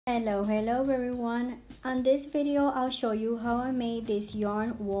Hello everyone. On this video I'll show you how I made this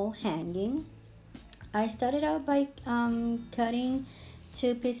yarn wall hanging. I started out by cutting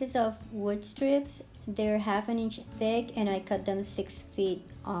two pieces of wood strips. They're half an inch thick and I cut them 6 feet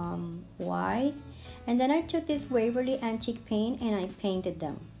wide. And then I took this Waverly antique paint and I painted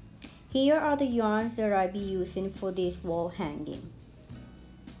them. Here are the yarns that I'll be using for this wall hanging.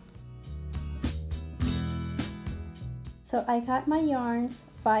 So I cut my yarns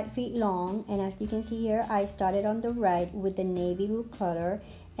 5 feet long, and as you can see here, I started on the right with the navy blue color,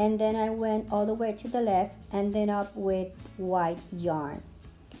 and then I went all the way to the left and then up with white yarn.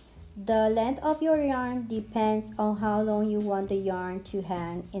 The length of your yarns depends on how long you want the yarn to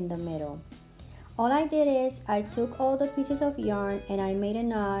hang in the middle. All I did is I took all the pieces of yarn and I made a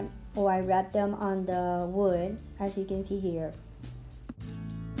knot, or I wrapped them on the wood, as you can see here.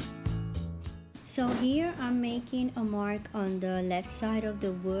 So here I'm making a mark on the left side of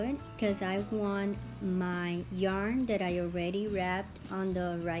the wood because I want my yarn that I already wrapped on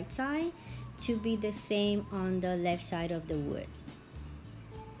the right side to be the same on the left side of the wood.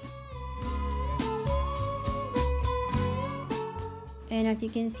 And as you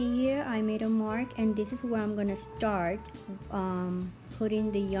can see here, I made a mark, and this is where I'm gonna start putting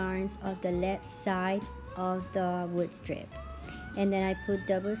the yarns of the left side of the wood strip. And then I put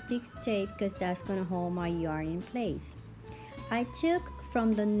double stick tape because that's gonna hold my yarn in place. I took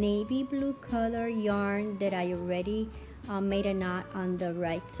from the navy blue color yarn that I already made a knot on the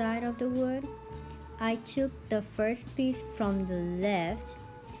right side of the wood. I took the first piece from the left,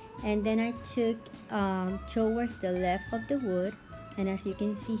 and then I took towards the left of the wood, and as you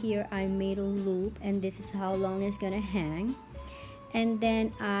can see here, I made a loop, and this is how long it's gonna hang. And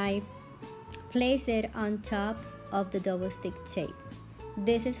then I place it on top of the double stick tape.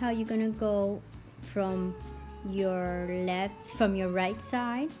 This is how you're gonna go from your right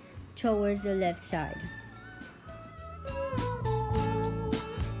side towards the left side.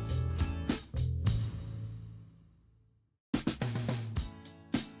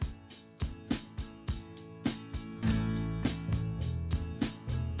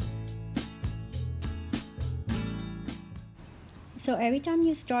 So every time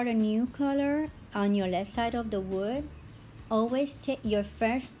you start a new color on your left side of the wood, always take your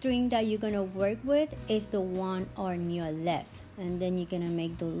first string that you're gonna work with is the one on your left, and then you're gonna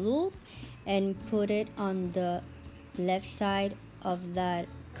make the loop and put it on the left side of that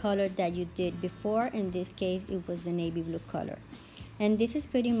color that you did before. In this case, it was the navy blue color. And this is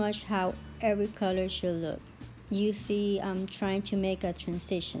pretty much how every color should look. You see, I'm trying to make a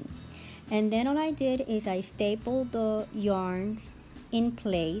transition. And then all I did is I stapled the yarns in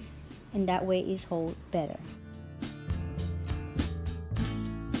place, and that way it's hold better.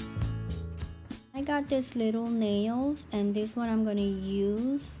 I got these little nails, and this one I'm going to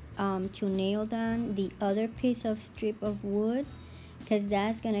use to nail down the other piece of strip of wood, because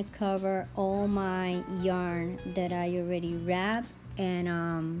that's going to cover all my yarn that I already wrapped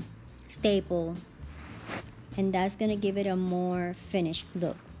and staple, and that's going to give it a more finished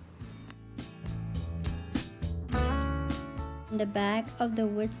look. On the back of the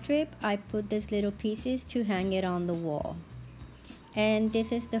wood strip, I put these little pieces to hang it on the wall, and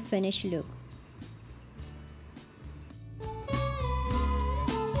this is the finished look.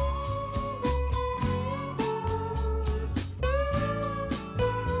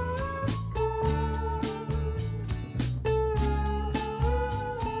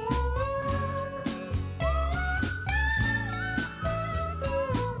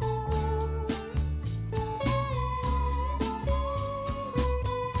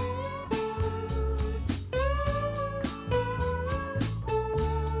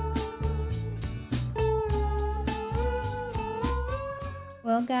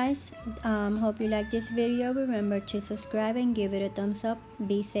 Well guys, hope you like this video. Remember to subscribe and give it a thumbs up.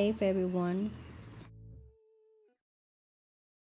 Be safe everyone.